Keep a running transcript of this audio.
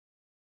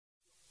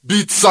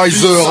Beat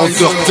Sizer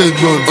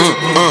Entertainment.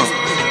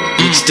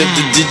 Mixtape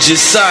de DJ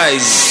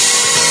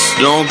Size.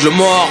 L'angle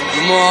mort.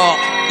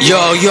 Yo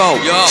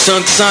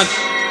 5-5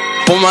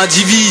 pour ma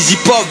divise.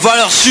 Hip hop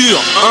valeur sûre.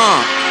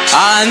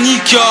 Ah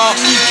Nika.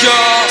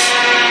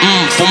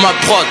 Pour ma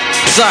prod.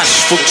 Sache,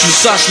 faut que tu le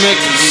saches mec.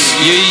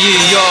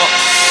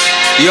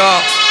 Yo.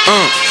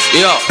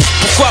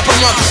 Pourquoi pas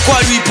moi,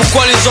 pourquoi lui,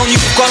 pourquoi les ennuis,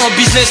 pourquoi dans le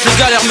business les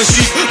galères me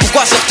suivent,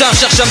 pourquoi certains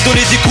cherchent à me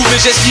donner des coups mais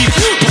j'esquive,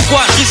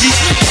 pourquoi je résiste,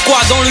 pourquoi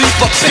dans le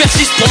hip hop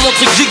persiste pour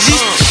montrer que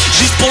j'existe,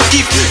 juste pour le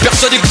kiff,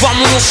 persuadé que voir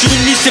mon nom sur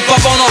une liste c'est pas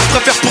vendant, je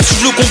préfère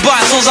poursuivre le combat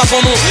sans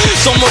abandon,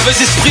 sans mauvais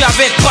esprit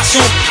avec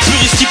passion,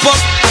 puriste hip hop,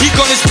 hic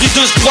en esprit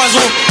de ce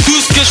poison, tout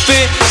ce que je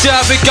fais c'est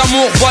avec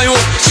amour, voyons,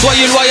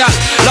 soyez loyal,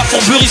 la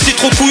fourberie c'est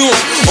trop couillon,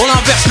 on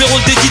inverse les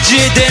rôles des DJ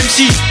et des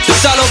MC, les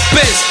salopes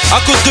pèsent, à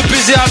cause de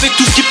baiser avec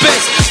tout ce qui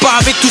pèse, pas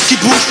avec tout ce qui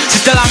bouge, si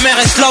t'as la mer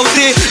reste là où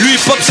t'es, le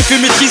hip hop s'est fait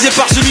maîtriser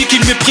par celui qui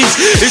le méprise,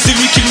 et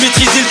celui qui le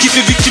maîtrise est le qui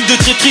fait victime de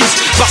traîtrise,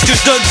 parce que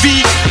je donne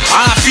vie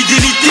à la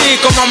fidélité,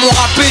 comme à mon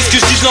rappé, ce que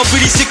je dis je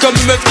l'embellis c'est comme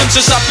une meuf qui aime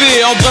se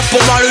saper, en bref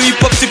pour moi le hip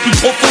hop c'est plus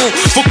profond,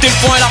 faut que t'aies le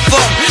fond et la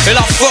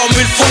forme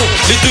et le fond,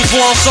 les deux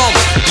vont ensemble,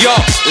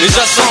 les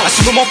assemble. À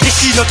ce moment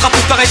précis, notre rap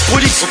peut paraître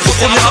prolixe, au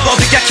premier abord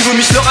des gars qui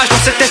vomissent leur rage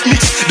dans cette tête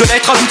mix, de la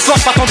être à bout de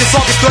force, pas tant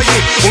d'efforts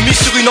déployés, on mise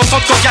sur une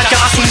entente cordiale car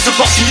sont les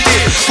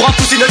opportunités, pour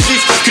imposer notre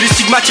griffe, que les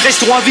stigmates y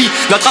resteront à vie,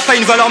 notre rap a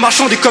une valeur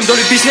marchande et comme dans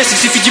le business il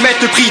suffit d'y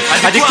mettre le prix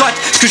adéquat.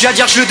 Ce que j'ai à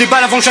dire je le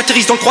déballe avant que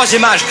j'atterrisse dans le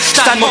troisième âge.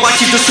 Stane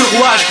membre-actif de ce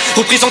rouage,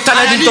 représente à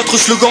la ligne notre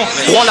slogan,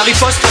 Rouen la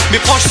riposte, mes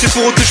proches c'est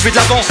pour eux que je vais de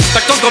l'avant, pas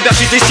le temps de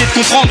gamberger d'essayer de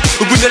comprendre,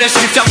 au bout de la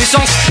c'est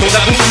l'effervescence, et on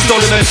avance tous dans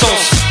le même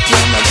sens.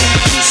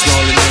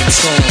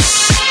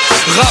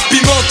 Rap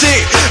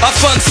pimenté,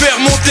 afin de faire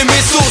monter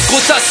mes sauces. Gros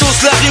ta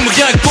sauce, la rime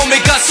rien que pour mes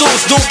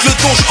cassos. Donc le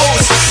ton je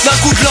hausse, d'un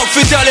coup de langue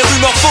fait taire les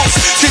rumeurs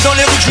fausses. C'est dans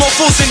les rues que je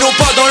m'enfonce et non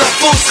pas dans leur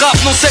fosse. Rap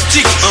non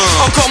sceptique,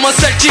 encore moins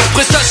celtique.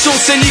 Prestation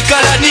scénique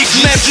à la nique,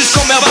 même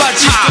jusqu'en mer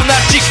Baltique. On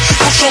attique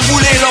pour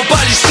chambouler leur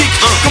balistique.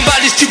 Comme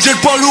balistique j'ai le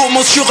point lourd,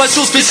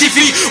 mensuration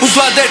spécifique. On se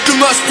doit d'être le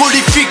most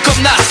prolifique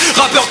comme Nas,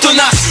 rappeur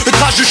tenace. Le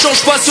trash ne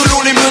change pas selon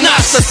les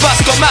menaces. Ça se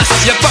passe comme As,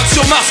 y'a pas que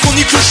sur Mars qu'on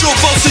nique le show,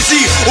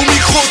 pensez-y. Au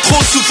micro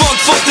trop souvent de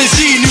fantaisie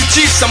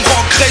inutile, ça me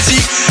rend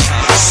crazy.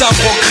 Ça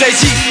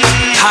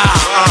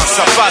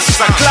passe,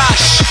 ça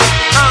clash.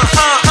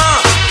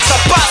 Ça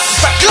passe,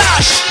 ça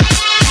clash.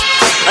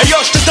 Hey yo,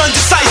 je te donne du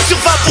size sur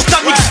 20 pour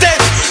ta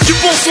mixtape. Du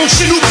bon son de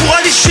chez nous pour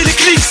aller chez les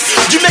clips.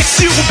 Du mec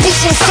sûr ou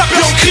bouffon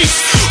s'appelle en crise.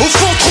 Au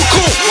fond trop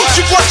con,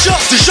 du bois de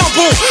short, du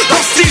jambon. Dans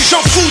le style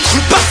j'en foutre,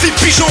 le parfait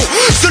pigeon.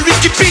 Celui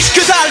qui piche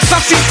que dalle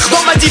s'infiltre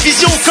dans ma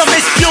division comme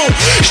espion.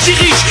 Je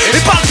dirige et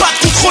parle pas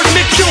de contrôler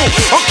mes pions.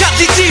 En cas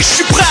de litige, je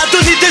suis prêt à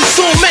donner des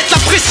leçons, mettre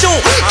la pression,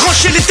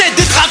 trancher les têtes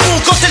des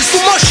dragons. Quand elles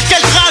sont moches et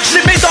qu'elles draguent, je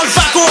les mets dans le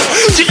wagon.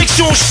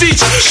 Direction je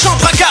fiche,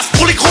 chambre à gaffe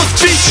pour les grosses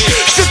bitches.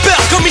 Je fais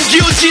peur comme une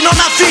guillotine en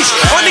affiche.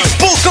 En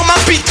expo comme un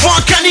beat pour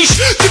un caniche.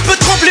 Tu peux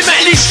trembler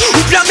mes liches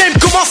ou bien même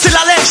commencer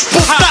la lèche.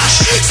 Pour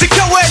tâche, c'est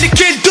K-WEL et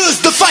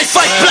K-2 de Fight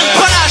plein de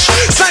panache.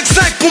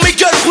 5-5 pour mes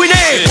gueules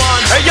ruinées.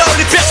 Hey yo,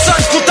 les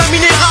personnes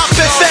contaminées rap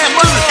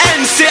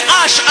FREM c'est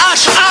H.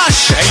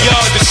 Hey yo,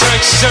 de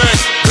 5-5,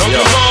 l'angle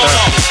mort,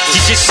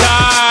 DJ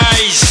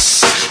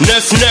Size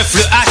 9-9,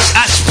 le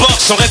H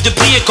box, on rêve de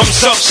briller comme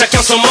Sox,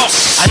 chacun son morse.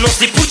 Annonce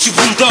des poutres, tu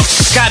boomdox,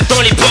 scalp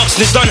dans les box,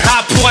 ne donne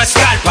rap pour un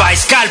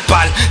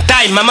scalpal.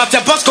 Time, ma mafia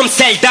box comme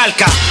celle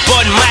d'Alca.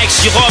 Bonne Mike,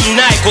 Serum,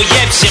 Nike,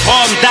 Oyeb,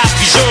 Serum, Dark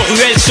Vision,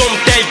 ruelle, sombre,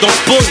 tel dans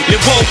Spawn. Le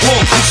wow,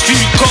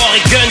 bouscule, corps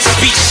et gun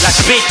speech.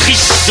 L'aspect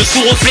triste,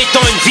 dessous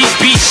reflétant une vie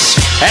bitch.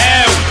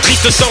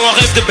 Triste sang en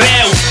rêve de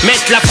Blair,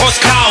 mettre la France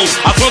KO,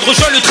 avant de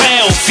rejoindre le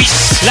trait au fils.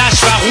 Lâche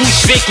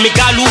farouche, fake mes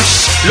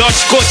galouches. Lord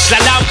Scotch, la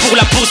lame pour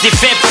la pose des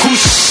faibles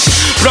couches.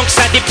 Planque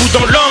ça dépouille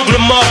dans l'angle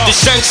mort. De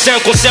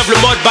 5-5, conserve le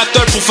mode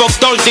battle pour fuck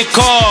dans le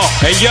décor.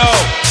 Hey yo,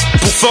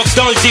 pour fuck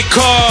dans le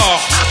décor.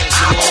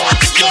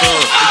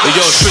 Et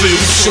yo, je fais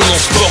éruption dans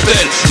ce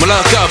bordel.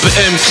 Malaka,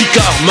 BM,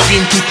 Tricard,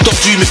 marine toute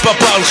tordue, mais pas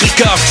parle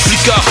Ricard,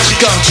 Flicard,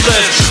 Tricard, tu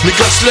rêves. Mais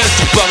gars se lève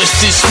pour pas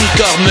rester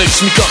smicard, mec,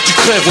 smicard, tu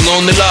crèves,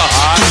 on en est là.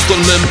 Tous dans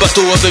le même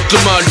bateau avec le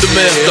mal de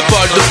mer. La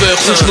balle de verre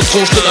rouge nos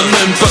tronches de la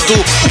même bateau.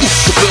 Ouf,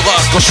 te pleura,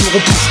 quand je me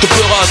repouffe, te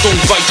pleura. Donc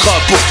vaillera,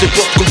 porte les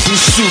portes comme tous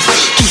souffrent.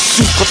 Tous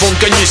souffrent avant de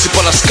gagner, c'est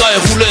pas la sky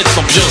roulette.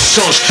 L'ambiance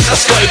change, la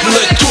sky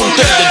roulette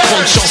tourne-t-elle. Elle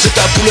grande chance, c'est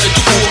ta boulette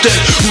ou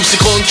courtelle. Ou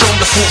c'est grande jambe,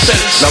 la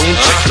fourtelle. Là on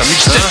check, la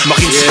mixtape,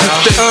 marine c'est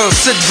courtelle.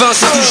 7-20,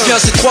 c'est d'où je viens,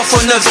 c'est 3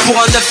 x 9 pour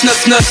un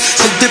 9-9-9.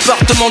 C'est le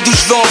département d'où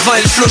je vais en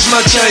 20 et le flow je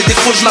maintiens et des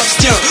fois je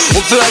m'abstiens.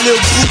 On veut aller au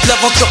bout de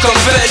l'aventure comme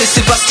Belle et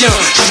Sébastien.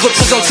 Je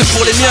représente, c'est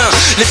pour les miens.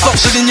 Les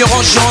forces de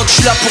l'ignorance, je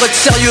suis là pour être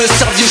sérieux.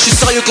 Servieux, je suis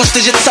sérieux quand je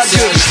te jette ça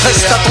Dieu.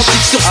 Reste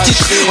attentif sur ce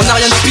titre. On a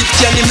rien de pit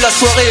qui anime la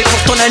soirée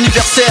pour ton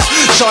anniversaire.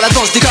 Genre la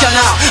danse des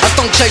canards.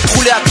 Attends que j'aille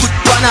rouler à coups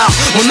de panard.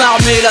 Mon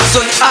armée, la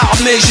zone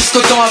armée,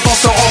 jusqu'au temps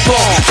avance en rampant.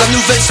 La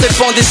nouvelle se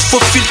répand et se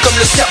faufile comme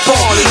le serpent.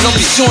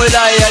 L'ambition est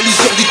là et à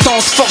l'usure du temps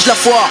on se forge la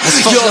foi.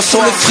 Yo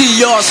sur le free,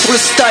 yo sur le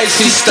style,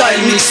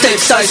 freestyle, mixtape,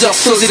 sizer,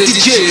 sauce et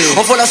DJ.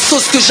 Envoie la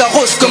sauce que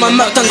j'arrose comme un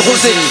matin de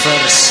rosé.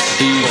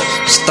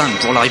 Stane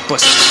pour la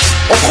riposte.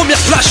 En première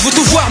place, je veux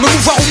tout voir, me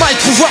mouvoir au mic,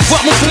 pouvoir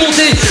voir mon coup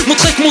monter.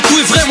 Montrer que mon tout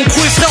est vrai, mon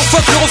crew est frais, en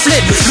fuck le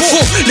reflet. Le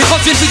fond, les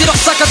refs viennent vider leur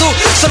sac à dos.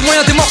 Seul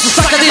moyen des morceaux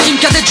saccadés, rimes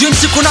cadets du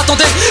MC qu'on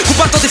attendait.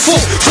 Combattant des faux,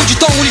 faut du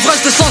temps ou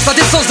l'ivresse de sens, la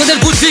décence, donner le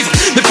goût de vivre.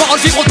 Mes paroles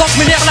vivent autant que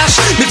mes nerfs lâchent.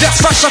 Mes vers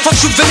fâchent, chaque fois que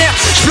je shoot vénère.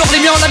 Je pleure les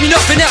miens en la mineur,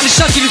 vénère les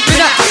chiens qui vivent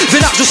pénard.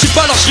 Vénard, je suis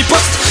pas alors je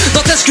riposte.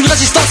 Dantesque une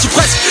résistance ou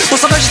presque. Pour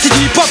sa majesté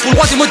du hip-hop, pour le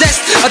roi des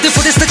modestes. À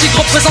défaut d'esthétique,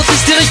 représente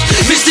l'hystérique.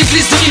 Mystique,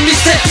 liste de rimes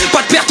mystère.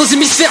 Pas de perte aux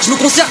hémisphères, je me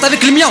concerte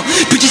avec les miens.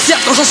 Puis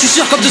disserte quand j'en suis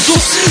sûr comme de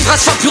source.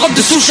 Resfa plus robe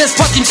de souche, laisse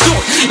pas de rime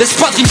sourd. Laisse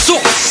pas de rime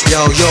sourd.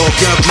 Yo,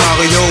 Gump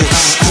Mario,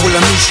 pour la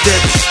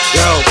mixtape.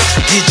 Yo,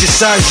 DJ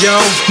Sage, yo.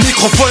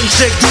 Microphone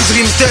check, 12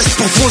 rimes test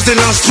pour foncer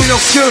l'instru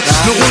anxieux.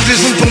 Me ronge les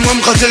ongles pour moi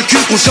me gratter le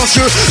cul,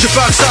 consciencieux. J'ai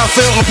pas que ça à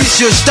faire,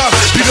 ambitieux, j'tape.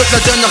 Pilote la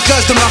dernière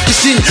classe de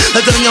marketing,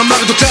 la dernière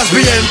marque de classe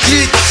BM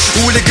Click.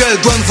 Où les gars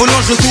douane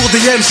volant, je retour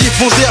des MC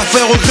foncés à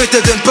faire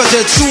regretter de ne pas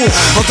être sourd.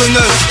 En 2-9,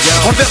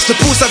 renverse le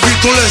pouce, à but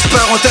on laisse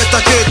part en tête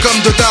à queue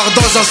comme de dard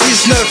dans un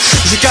 6-9.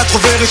 J'ai 4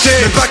 vérités,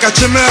 mais pas 4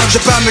 chemins. J'ai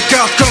pas mes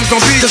cartes comme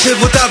Gambit. Cachez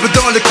vos tables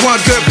dans les coins,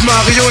 Gump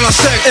Mario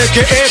l'insecte.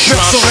 A.K.A.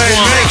 Persorel,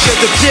 mec, j'ai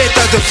de pieds,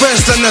 t'as de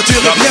fesses, la nature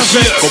est bien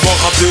faite. Comment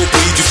rapper au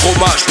pays du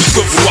fromage,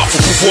 puisque vouloir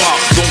faut pouvoir.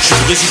 Donc je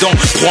suis président,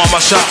 prends à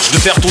ma charge de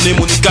faire tourner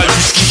mon égal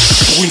whisky.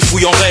 Pour une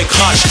fouille en règle,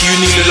 crash qui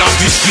unit le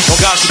linguiste.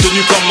 Engage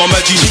tenu comme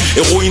Mamadi,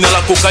 héroïne à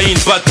la cocaïne,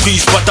 pas de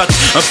prise, patate.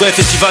 Un vrai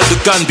festival de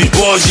Cannes, Big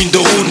Boys in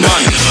the hood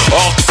man.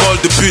 Horte folle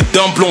de pute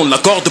d'un blonde, la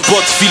corde de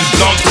pote file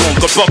blanc de blonde.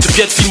 Comme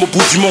porte-pièce film au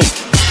bout du monde.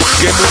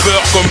 Game over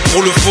comme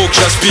pour le faux que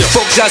j'aspire. Faut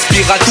que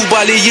j'aspire à tout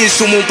balayer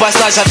sur mon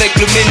passage avec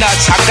le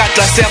ménage. À 4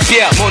 la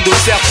serpillère, monde au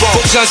serpent. Faut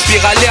que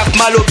j'inspire alerte,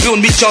 mal au pion,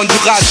 mi-champ du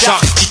rat.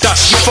 Shark qui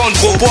tâche, Qui font de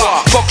gros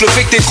bois. Faut que le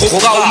fait que t'es gros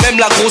bras ou même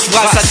la grosse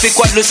bras. Ça te fait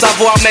quoi de le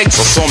savoir, mec?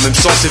 Sans même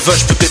sans ces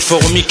vaches peut-être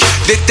formiques.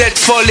 Des têtes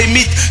folles et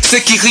mythes. Ceux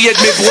qui riaient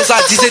de mes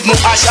brosas disaient de mon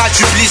HA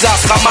du blizzard.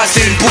 Se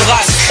ramasser une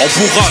bourrasse. En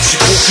bourrasse,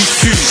 gros qui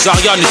fuse,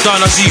 Ariane est un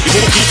nazi,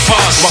 gros qui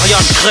fasse.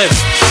 Marianne crève,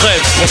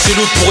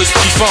 pensez-le pour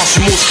esprit fin. Je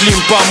suis muslim,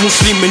 pas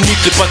muslim, mais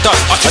nique les patates.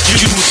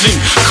 Attitude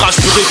musulmane, crash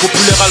purée,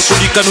 populaire,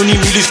 alcoolique,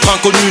 anonyme, illustre,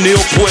 inconnu, néo,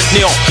 poète,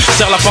 néant.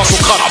 Serre la pince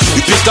au crâne,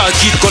 UPK,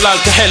 guide, collal,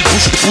 hell,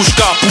 bouche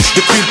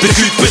de pulpe,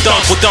 pécule, pétain,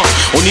 crottin.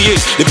 On y est,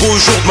 les beaux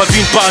jours de ma vie,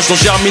 une page dans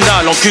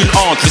Germinal, encule,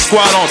 hante, les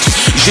squalantes.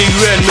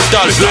 GUN,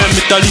 métal, BM,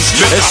 métalliste,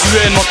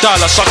 SUN,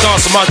 mental, à chacun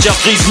sa matière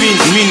grise,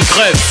 mine,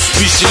 crève.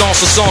 Puis silence,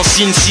 sang,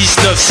 signe,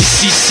 6, 9,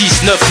 6, 6,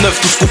 6, 9, 9,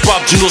 tous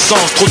coupables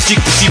d'innocence, trop de tic,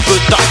 pour si peu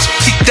de tact.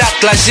 Tic-tac,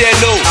 la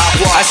GLO.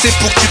 Assez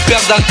pour que tu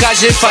perdes un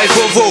KG, 5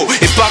 ovo.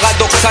 Et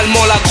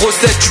paradoxalement, la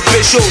grossette, tu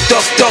pécho.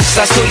 Toc toc,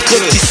 ça sonne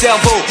creux, petit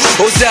cerveau.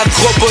 Oser à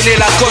gros bonnet,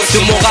 la coste de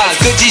morale.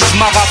 De 10,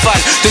 ma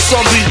rafale. Te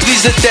semble une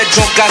prise de tête,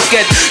 j'en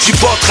casquette. Tu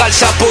porteras le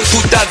chapeau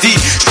toute ta vie.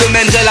 Je te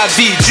mènerai la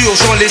vie dure,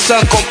 j'en les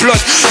seins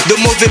complotent. De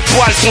mauvais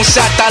poils sont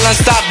chattes à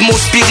l'instar de mon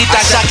spirit.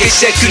 À chaque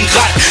échec, une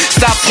gratte.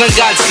 Star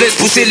fringale, se laisse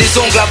pousser les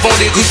ongles avant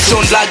l'éruption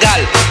de la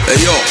gale.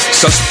 Hey yo,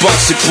 ça se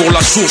passe, c'est pour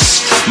la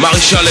source.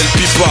 Maréchal El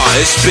Pipa,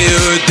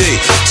 SPED.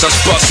 Ça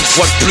se passe une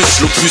fois de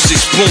plus, l'opus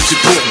explose, c'est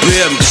pour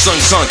BM de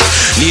 5-5.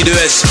 Ni de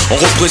S, on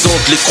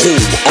représente les crocs.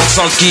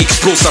 Enceinte qui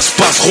explose, ça se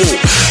passe gros.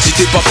 Si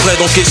t'es pas prêt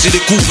d'encaisser les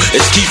coups,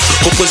 esquive,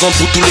 représente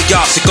pour tous les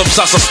gars. C'est comme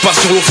ça se passe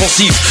sur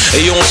l'offensive.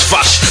 Et yo, on se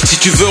fâche, si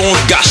tu veux on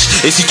te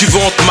gâche. Et si tu veux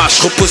on te mâche,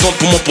 représente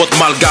pour mon pote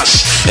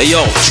malgache. Hey yo,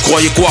 tu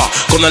croyais quoi?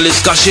 Qu'on allait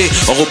se cacher?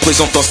 On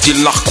représente un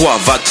style narquois,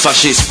 va te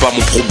fâcher, c'est pas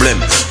mon problème.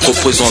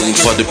 Représente une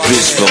fois de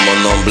plus comme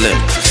un emblème.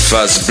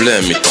 Face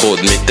blême et trop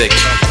de métèques.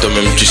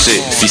 Toi-même tu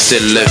sais,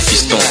 ficelle lève,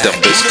 fiston, terre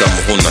baisse,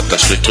 Cameroun,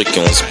 attache le truc et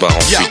on se part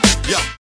ensuite.